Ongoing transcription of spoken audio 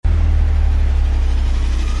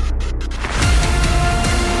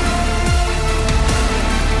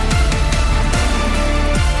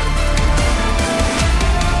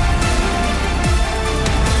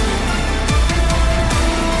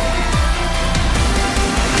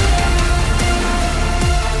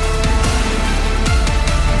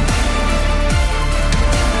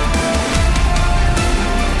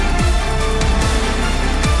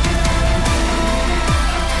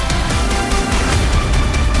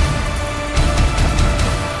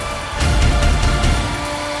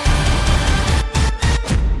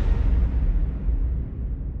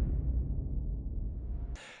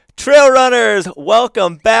Trail runners,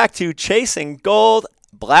 welcome back to Chasing Gold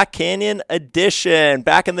Black Canyon Edition.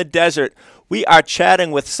 Back in the desert, we are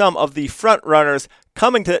chatting with some of the front runners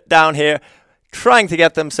coming down here, trying to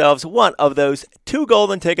get themselves one of those 2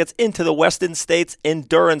 golden tickets into the Western States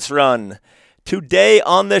Endurance Run. Today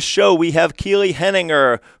on the show, we have Keely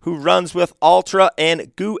Henninger, who runs with Ultra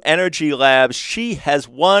and Goo Energy Labs. She has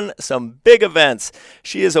won some big events.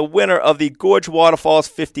 She is a winner of the Gorge Waterfalls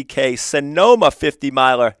 50K, Sonoma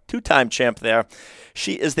 50-miler, 2-time champ there.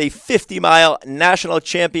 She is the 50-mile national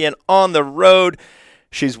champion on the road.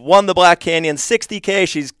 She's won the Black Canyon 60K.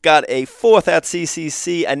 She's got a 4th at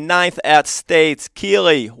CCC, a 9th at States.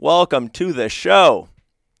 Keely, welcome to the show.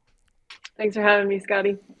 Thanks for having me,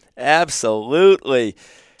 Scotty. Absolutely.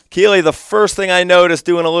 Keely, the first thing I noticed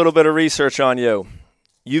doing a little bit of research on you,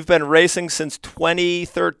 you've been racing since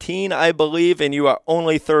 2013, I believe, and you are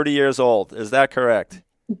only 30 years old. Is that correct?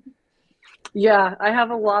 Yeah, I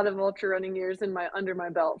have a lot of ultra running years under my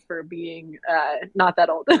belt for being not that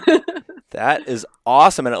old. That is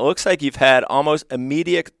awesome, and it looks like you've had almost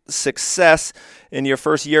immediate success in your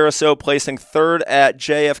first year or so, placing 3rd at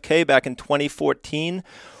JFK back in 2014.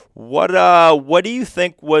 What do you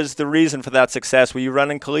think was the reason for that success? Were you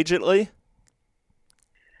running collegiately?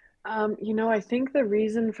 I think the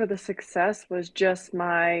reason for the success was just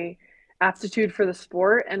my aptitude for the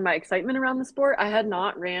sport and my excitement around the sport. I had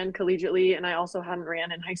not ran collegiately, and I also hadn't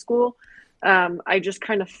ran in high school. I just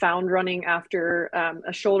kind of found running after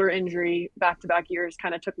a shoulder injury back-to-back years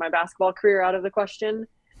kind of took my basketball career out of the question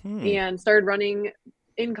and started running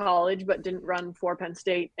in college, but didn't run for Penn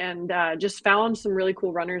State, and just found some really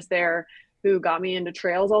cool runners there who got me into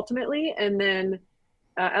trails ultimately. And then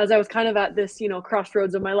as I was kind of at this,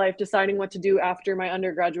 crossroads of my life, deciding what to do after my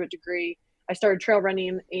undergraduate degree, I started trail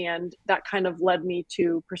running, and that kind of led me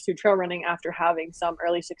to pursue trail running after having some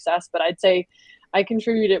early success. But I'd say I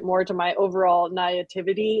contribute it more to my overall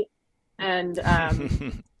naivety and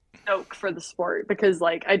stoke for the sport, because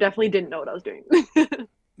I definitely didn't know what I was doing.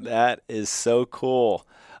 That is so cool.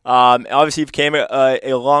 Obviously, you've came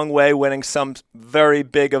a long way, winning some very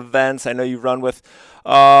big events. I know you run with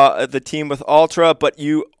the team with Ultra, but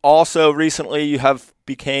you also recently you have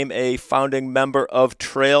became a founding member of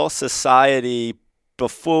Trail Society.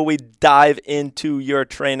 Before we dive into your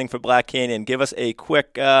training for Black Canyon, give us a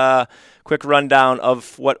quick rundown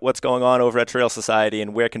of what's going on over at Trail Society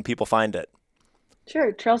and where can people find it.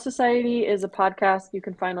 Sure. Trail Society is a podcast you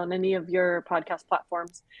can find on any of your podcast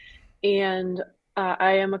platforms. And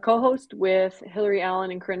I am a co-host with Hillary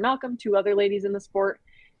Allen and Corinne Malcolm, 2 other ladies in the sport.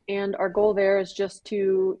 And our goal there is just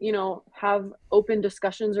to, have open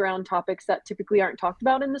discussions around topics that typically aren't talked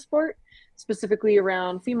about in the sport, specifically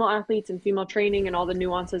around female athletes and female training and all the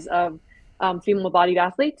nuances of female-bodied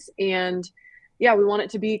athletes. And yeah, we want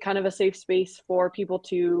it to be kind of a safe space for people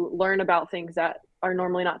to learn about things that are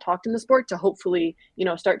normally not talked in the sport, to hopefully,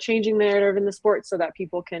 start changing the narrative in the sport so that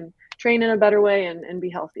people can train in a better way and be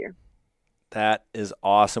healthier. That is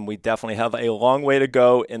awesome. We definitely have a long way to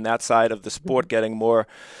go in that side of the sport, getting more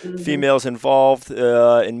females involved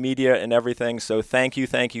in media and everything. So thank you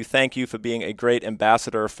for being a great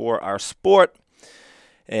ambassador for our sport.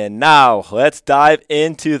 And now let's dive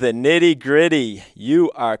into the nitty-gritty.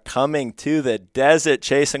 You are coming to the desert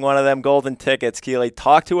chasing one of them golden tickets. Keely,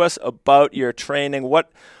 talk to us about your training. What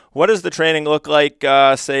does the training look like,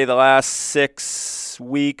 say, the last 6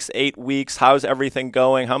 weeks, 8 weeks? How's everything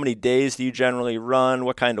going? How many days do you generally run?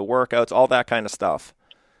 What kind of workouts? All that kind of stuff.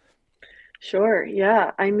 Sure.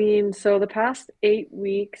 Yeah. So the past 8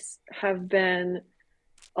 weeks have been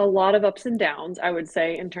a lot of ups and downs, I would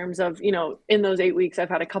say, in terms of, in those 8 weeks, I've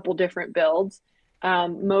had a couple different builds.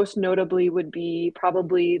 Most notably would be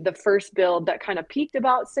probably the first build that kind of peaked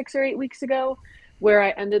about 6 or 8 weeks ago, where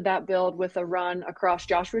I ended that build with a run across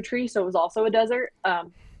Joshua Tree. So it was also a desert,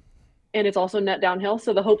 and it's also net downhill.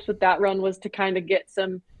 So the hopes with that run was to kind of get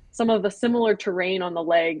some of the similar terrain on the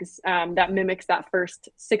legs that mimics that first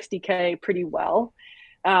 60K pretty well.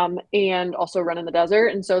 And also run in the desert.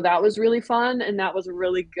 And so that was really fun. And that was a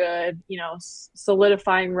really good,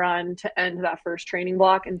 solidifying run to end that first training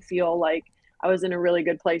block and feel like I was in a really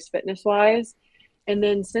good place fitness wise. And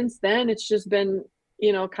then since then, it's just been,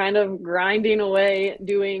 kind of grinding away,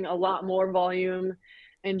 doing a lot more volume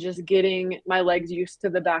and just getting my legs used to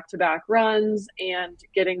the back-to-back runs and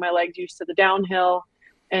getting my legs used to the downhill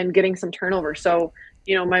and getting some turnover. So,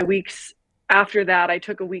 my weeks after that, I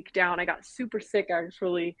took a week down. I got super sick,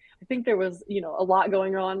 actually. I think there was, a lot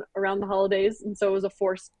going on around the holidays. And so it was a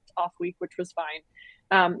forced off week, which was fine.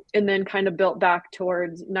 And then kind of built back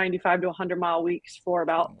towards 95 to 100 mile weeks for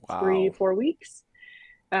about 3-4 weeks.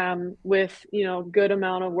 with, good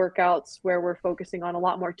amount of workouts where we're focusing on a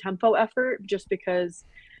lot more tempo effort, just because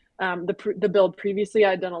the build previously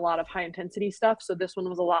I'd done a lot of high intensity stuff. So this one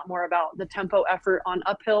was a lot more about the tempo effort on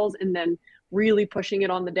uphills and then really pushing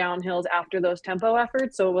it on the downhills after those tempo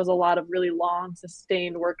efforts. So it was a lot of really long,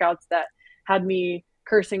 sustained workouts that had me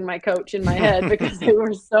cursing my coach in my head because they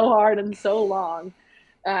were so hard and so long.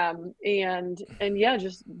 And yeah,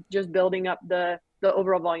 just building up the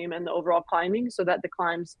overall volume and the overall climbing so that the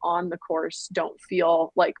climbs on the course don't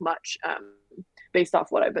feel like much, based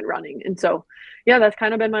off what I've been running. And so, yeah, that's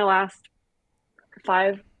kind of been my last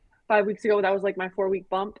 5 weeks ago. That was like my 4-week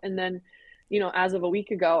bump. And then, as of a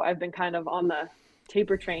week ago, I've been kind of on the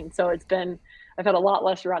taper train. So I've had a lot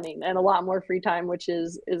less running and a lot more free time, which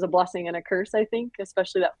is a blessing and a curse, I think,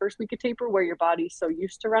 especially that first week of taper where your body's so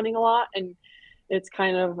used to running a lot and it's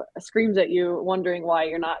kind of screams at you wondering why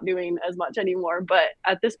you're not doing as much anymore. But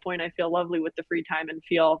at this point, I feel lovely with the free time and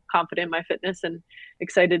feel confident in my fitness and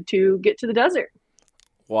excited to get to the desert.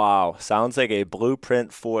 Wow. Sounds like a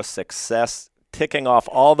blueprint for success, ticking off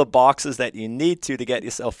all the boxes that you need to get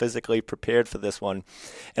yourself physically prepared for this one.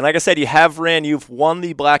 And like I said, you've won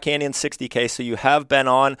the Black Canyon 60K, so you have been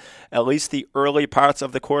on at least the early parts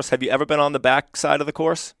of the course. Have you ever been on the back side of the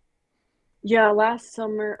course? Yeah, last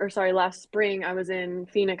spring, I was in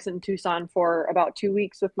Phoenix and Tucson for about 2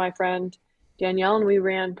 weeks with my friend Danielle, and we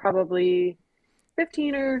ran probably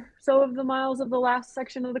 15 or so of the miles of the last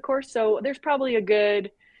section of the course. So there's probably a good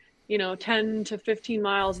 10 to 15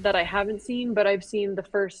 miles that I haven't seen, but I've seen the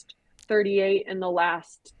first 38 and the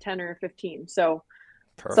last 10 or 15. So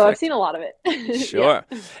Perfect. So I've seen a lot of it. Sure.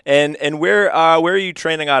 Yeah. And where are you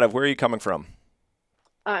training out of? Where are you coming from?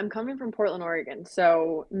 I'm coming from Portland, Oregon.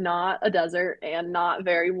 So not a desert and not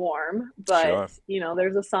very warm, but sure.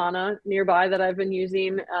 There's a sauna nearby that I've been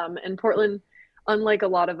using. And Portland, unlike a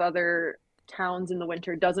lot of other towns in the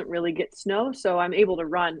winter, doesn't really get snow. So I'm able to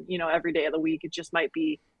run, every day of the week. It just might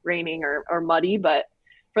be raining or muddy, but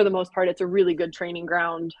for the most part, it's a really good training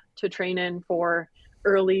ground to train in for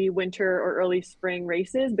early winter or early spring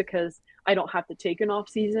races because I don't have to take an off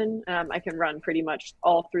season. I can run pretty much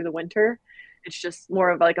all through the winter. It's just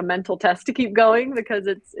more of like a mental test to keep going because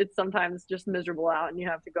it's sometimes just miserable out and you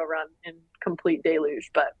have to go run in complete deluge,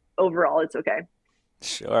 but overall it's okay.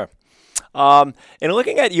 Sure. And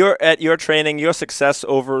looking at your training, your success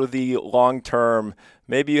over the long term,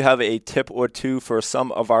 maybe you have a tip or two for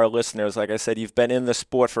some of our listeners. Like I said, you've been in the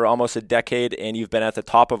sport for almost a decade, and you've been at the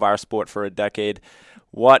top of our sport for a decade.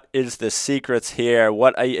 What is the secrets here?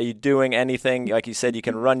 What are you doing? Anything, like you said, you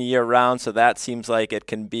can run year round, so that seems like it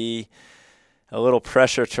can be a little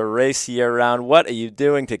pressure to race year round. What are you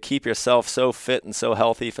doing to keep yourself so fit and so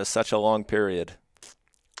healthy for such a long period?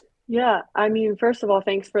 Yeah, I mean, first of all,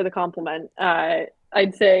 thanks for the compliment.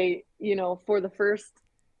 I'd say, for the first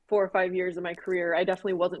 4 or 5 years of my career, I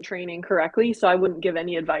definitely wasn't training correctly, so I wouldn't give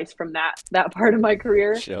any advice from that part of my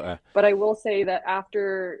career. Sure. But I will say that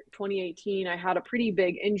after 2018, I had a pretty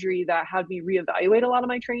big injury that had me reevaluate a lot of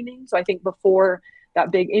my training. So I think before that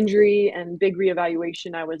big injury and big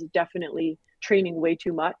reevaluation, I was definitely training way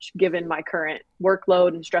too much given my current workload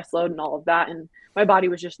and stress load and all of that. And my body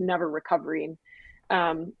was just never recovering.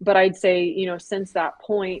 But I'd say, since that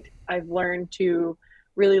point, I've learned to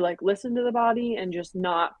really listen to the body and just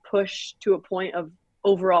not push to a point of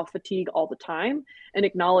overall fatigue all the time and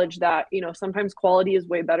acknowledge that, sometimes quality is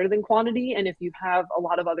way better than quantity. And if you have a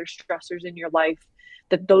lot of other stressors in your life,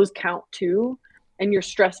 that those count too. And your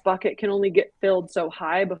stress bucket can only get filled so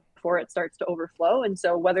high before it starts to overflow. And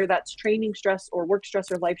so whether that's training stress or work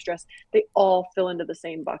stress or life stress, they all fill into the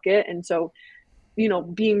same bucket. And so,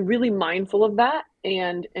 being really mindful of that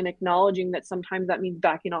and acknowledging that sometimes that means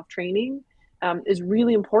backing off training is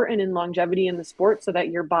really important in longevity in the sport so that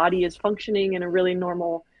your body is functioning in a really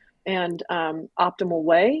normal and optimal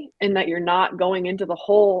way, and that you're not going into the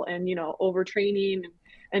hole and, overtraining and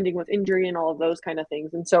ending with injury and all of those kind of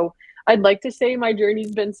things. And so I'd like to say my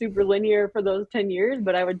journey's been super linear for those 10 years,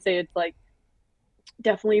 but I would say it's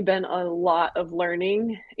definitely been a lot of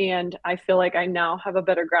learning. And I feel like I now have a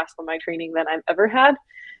better grasp on my training than I've ever had.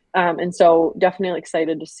 And so definitely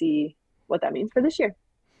excited to see what that means for this year.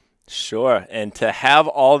 Sure. And to have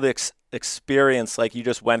all the experience like you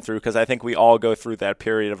just went through, because I think we all go through that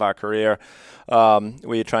period of our career where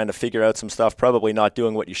you're trying to figure out some stuff, probably not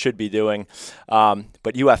doing what you should be doing.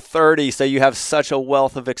 But you are 30, so you have such a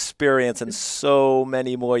wealth of experience and so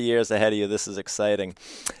many more years ahead of you. This is exciting.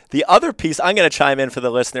 The other piece I'm going to chime in for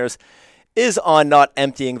the listeners is on not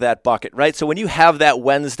emptying that bucket, right? So when you have that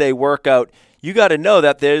Wednesday workout, you got to know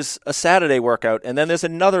that there's a Saturday workout and then there's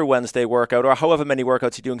another Wednesday workout or however many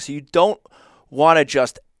workouts you're doing. So you don't want to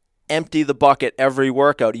just empty the bucket every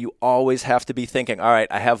workout. You always have to be thinking, all right,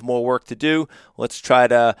 I have more work to do. Let's try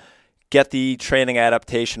to get the training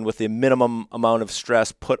adaptation with the minimum amount of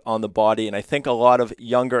stress put on the body. And I think a lot of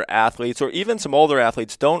younger athletes or even some older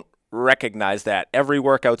athletes don't recognize that. Every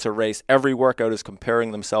workout's a race. Every workout is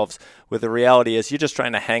comparing themselves, with the reality is you're just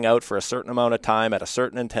trying to hang out for a certain amount of time at a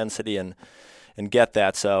certain intensity and get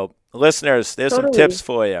that. So listeners, there's some tips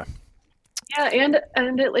for you. Yeah,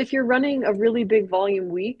 and if you're running a really big volume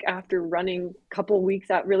week after running a couple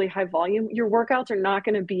weeks at really high volume, your workouts are not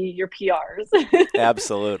going to be your PRs.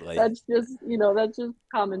 Absolutely. That's just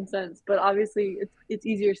common sense. But obviously, it's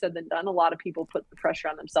easier said than done. A lot of people put the pressure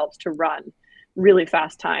on themselves to run really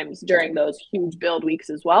fast times during those huge build weeks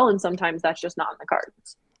as well, and sometimes that's just not in the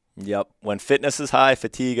cards. Yep. When fitness is high,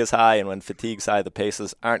 fatigue is high, and when fatigue's high, the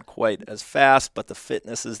paces aren't quite as fast, but the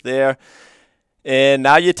fitness is there. And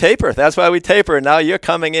now you taper. That's why we taper. Now you're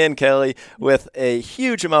coming in, Kelly, with a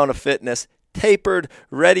huge amount of fitness, tapered,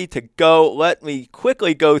 ready to go. Let me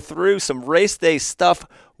quickly go through some race day stuff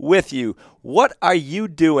with you. What are you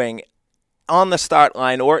doing on the start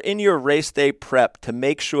line or in your race day prep to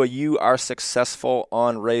make sure you are successful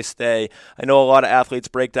on race day? I know a lot of athletes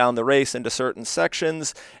break down the race into certain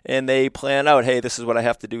sections and they plan out, hey, this is what I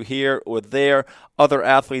have to do here or there. Other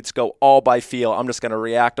athletes go all by feel. I'm just going to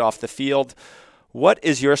react off the field. What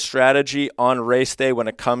is your strategy on race day when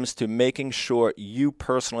it comes to making sure you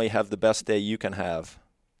personally have the best day you can have?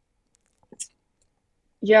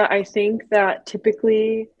 Yeah, I think that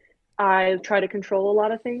typically I try to control a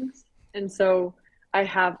lot of things. And so I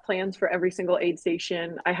have plans for every single aid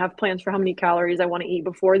station. I have plans for how many calories I want to eat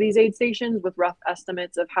before these aid stations with rough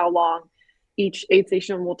estimates of how long each aid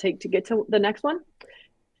station will take to get to the next one.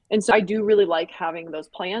 And so I do really like having those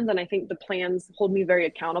plans. And I think the plans hold me very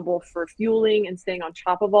accountable for fueling and staying on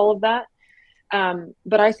top of all of that.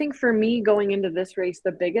 But I think for me going into this race,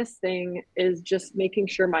 the biggest thing is just making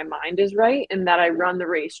sure my mind is right and that I run the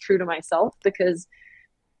race true to myself, because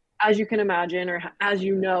as you can imagine, or as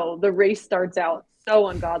you know, the race starts out so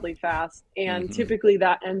ungodly fast. And typically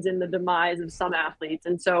that ends in the demise of some athletes.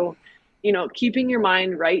 And so, keeping your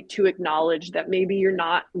mind right to acknowledge that maybe you're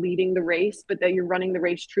not leading the race, but that you're running the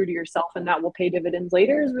race true to yourself and that will pay dividends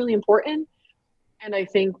later is really important. And I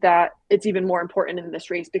think that it's even more important in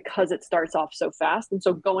this race because it starts off so fast. And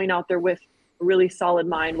so going out there with a really solid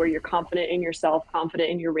mind where you're confident in yourself,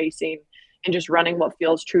 confident in your racing, and just running what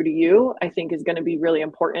feels true to you, I think is going to be really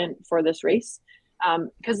important for this race.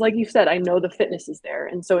 Because like you said, I know the fitness is there.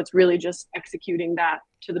 And so it's really just executing that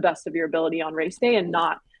to the best of your ability on race day and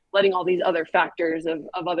not letting all these other factors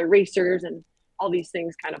of other racers and all these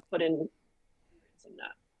things kind of put in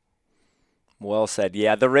that. Well said.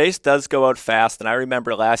 Yeah, the race does go out fast. And I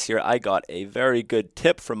remember last year I got a very good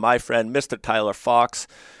tip from my friend, Mr. Tyler Fox,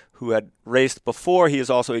 who had raced before. He is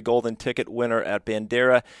also a golden ticket winner at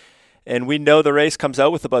Bandera. And we know the race comes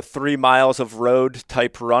out with about 3 miles of road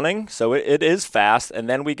type running. So it is fast. And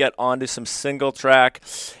then we get onto some single track.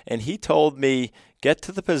 And he told me, get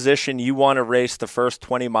to the position you want to race the first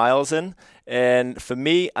 20 miles in. And for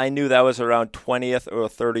me, I knew that was around 20th or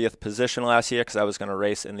 30th position last year because I was going to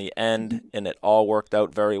race in the end, and it all worked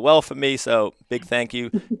out very well for me. So big thank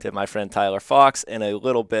you to my friend Tyler Fox, and a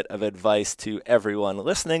little bit of advice to everyone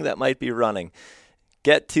listening that might be running.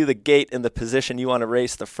 Get to the gate in the position you want to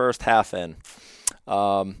race the first half in.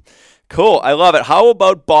 Cool. I love it. How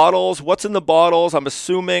about bottles? What's in the bottles? I'm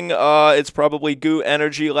assuming it's probably GU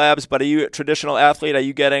Energy Labs, but are you a traditional athlete? Are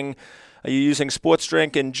you using sports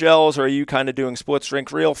drink and gels, or are you kind of doing sports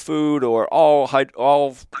drink real food, or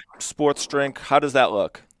all sports drink? How does that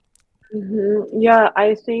look? Yeah,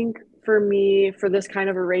 I think for me, for this kind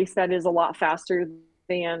of a race that is a lot faster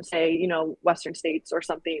than, say, Western States or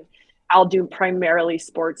something, I'll do primarily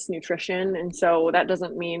sports nutrition. And so that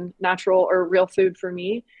doesn't mean natural or real food for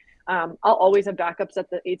me. I'll always have backups at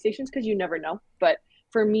the aid stations because you never know. But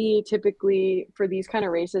for me, typically for these kind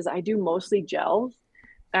of races, I do mostly gels.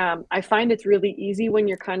 I find it's really easy when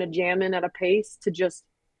you're kind of jamming at a pace to just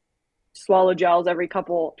swallow gels every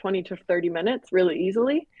 20 to 30 minutes really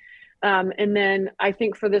easily. And then I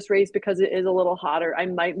think for this race, because it is a little hotter, I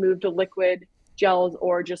might move to liquid gels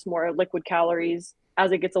or just more liquid calories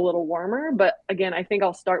as it gets a little warmer. But again, I think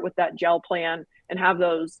I'll start with that gel plan and have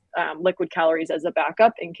those liquid calories as a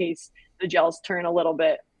backup in case the gels turn a little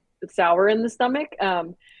bit sour in the stomach.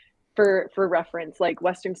 For reference, like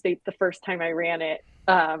Western States, the first time I ran it,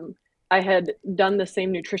 I had done the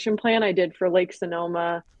same nutrition plan I did for Lake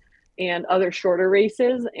Sonoma and other shorter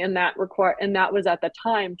races, and that was at the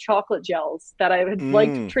time chocolate gels that I had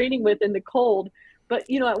liked training with in the cold. But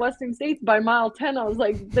at Western States by mile 10, I was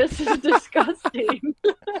like, this is disgusting.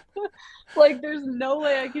 Like, there's no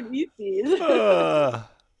way I can eat these.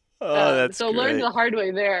 Oh, that's So learned great. the hard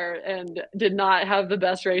way there and did not have the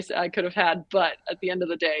best race I could have had. But at the end of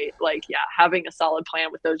the day, like, yeah, having a solid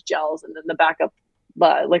plan with those gels and then the backup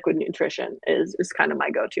liquid nutrition is kind of my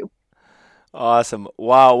go-to. Awesome.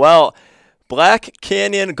 Wow. Well, Black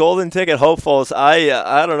Canyon Golden Ticket hopefuls.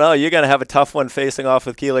 I don't know. You're gonna have a tough one facing off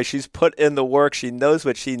with Keely. She's put in the work. She knows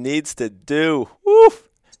what she needs to do. Woof.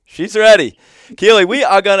 She's ready. Keely, we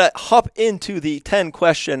are gonna hop into the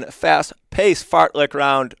 10-question fast-paced fartlek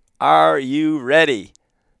round. Are you ready?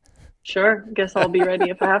 Sure. Guess I'll be ready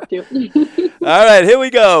if I have to. All right, here we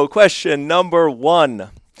go. Question number 1.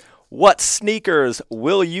 What sneakers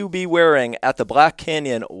will you be wearing at the Black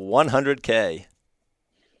Canyon 100K?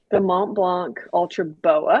 The Mont Blanc Ultra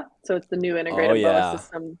Boa. So it's the new Oh, integrated Boa yeah.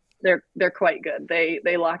 system. They're quite good. They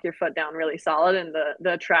lock your foot down really solid, and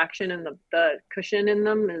the traction and the cushion in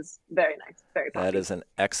them is very nice, very That puffy. is an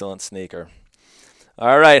excellent sneaker.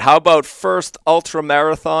 All right, how about first ultra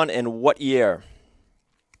marathon in what year?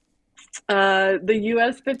 The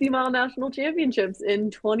U.S. 50-mile national championships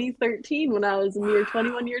in 2013 when I was a mere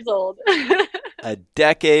 21 years old. A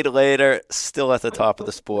decade later, still at the top of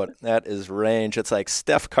the sport. That is range. It's like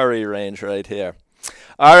Steph Curry range right here.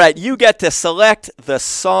 All right, you get to select the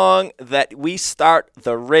song that we start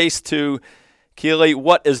the race to. Keely,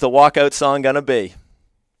 what is the walkout song going to be?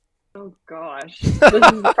 Oh gosh,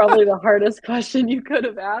 this is probably the hardest question you could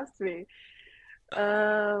have asked me.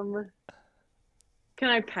 Can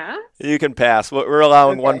I pass? You can pass. We're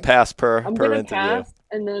allowing one Okay. pass per I'm per gonna interview. pass,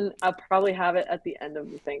 and then I'll probably have it at the end of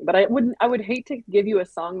the thing. But I would hate to give you a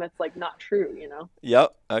song that's like not true, you know?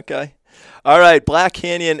 Yep. Okay. All right. Black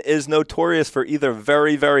Canyon is notorious for either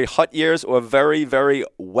very, very hot years or very, very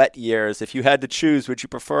wet years. If you had to choose, would you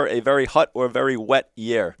prefer a very hot or very wet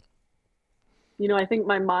year? You know, I think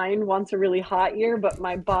my mind wants a really hot year, but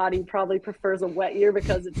my body probably prefers a wet year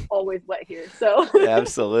because it's always wet here. So,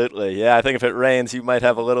 Absolutely. Yeah, I think if it rains, you might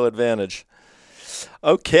have a little advantage.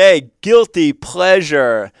 Okay, guilty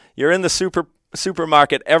pleasure. You're in the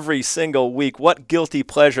supermarket every single week. What guilty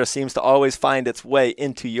pleasure seems to always find its way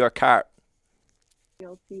into your cart?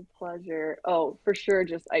 guilty pleasure. Oh, for sure,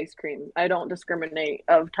 just ice cream. I don't discriminate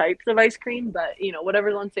of types of ice cream, but you know,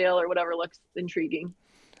 whatever's on sale or whatever looks intriguing.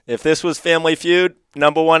 If this was Family Feud,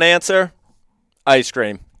 number one answer, ice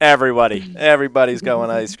cream. Everybody's going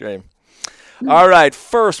ice cream. All right,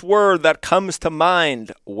 first word that comes to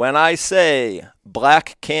mind when I say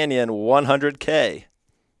Black Canyon 100K.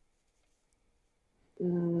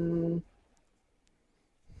 Mm,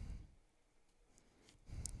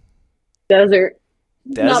 desert.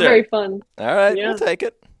 Not Desert. very fun. All right, we'll Yeah. take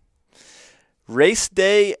it. Race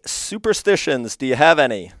day superstitions. Do you have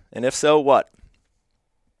any? And if so, what?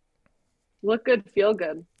 Look good, feel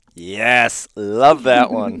good. Yes, love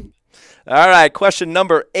that one. All right, question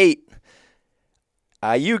number 8.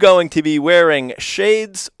 Are you going to be wearing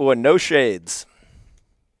shades or no shades?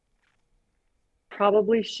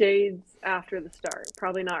 Probably shades after the start.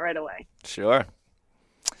 Probably not right away. Sure.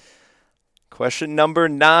 Question number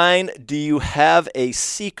 9. Do you have a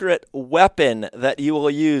secret weapon that you will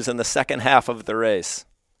use in the second half of the race?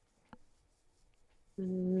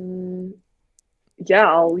 Mm, yeah,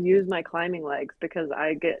 I'll use my climbing legs because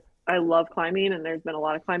I love climbing and there's been a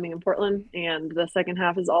lot of climbing in Portland and the second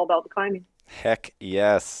half is all about the climbing. Heck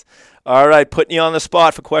yes. All right, putting you on the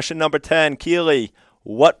spot for question number 10. Keely,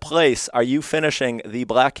 what place are you finishing the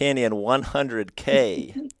Black Canyon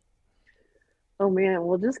 100K? Oh man,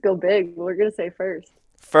 we'll just go big. We're gonna say first.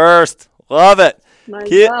 First. Love it. Might as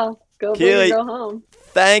Ke- well. Go big Keely, or go home.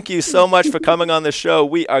 thank you so much for coming on the show.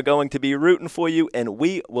 We are going to be rooting for you, and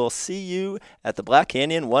we will see you at the Black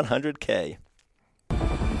Canyon 100K.